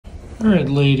All right,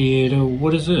 Lady Ada,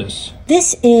 what is this?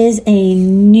 This is a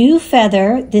new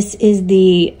feather. This is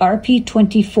the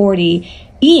RP2040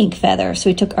 eInk feather.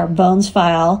 So we took our Bones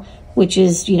file, which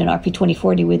is an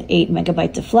RP2040 with 8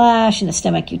 megabytes of flash and a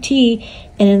STEM QT,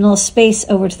 and in a little space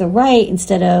over to the right,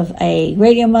 instead of a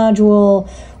radio module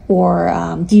or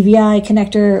DVI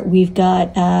connector, we've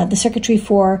got the circuitry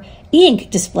for eInk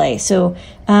display. So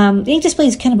eInk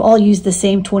displays kind of all use the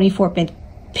same 24-pin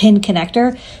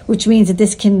connector, which means that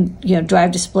this can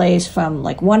drive displays from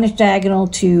like 1-inch diagonal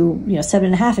to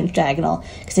 7.5-inch diagonal,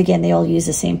 because again they all use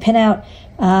the same pinout.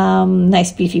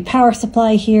 Nice beefy power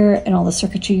supply here and all the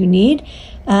circuitry you need.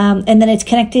 And then it's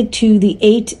connected to the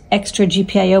 8 extra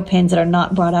GPIO pins that are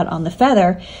not brought out on the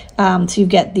feather. So you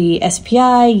get the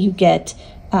SPI, you get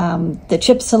the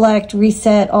chip select,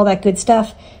 reset, all that good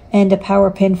stuff, and a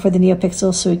power pin for the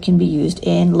NeoPixel so it can be used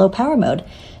in low power mode.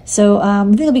 So I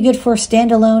think it'll be good for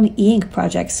standalone eInk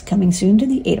projects coming soon to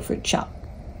the Adafruit shop.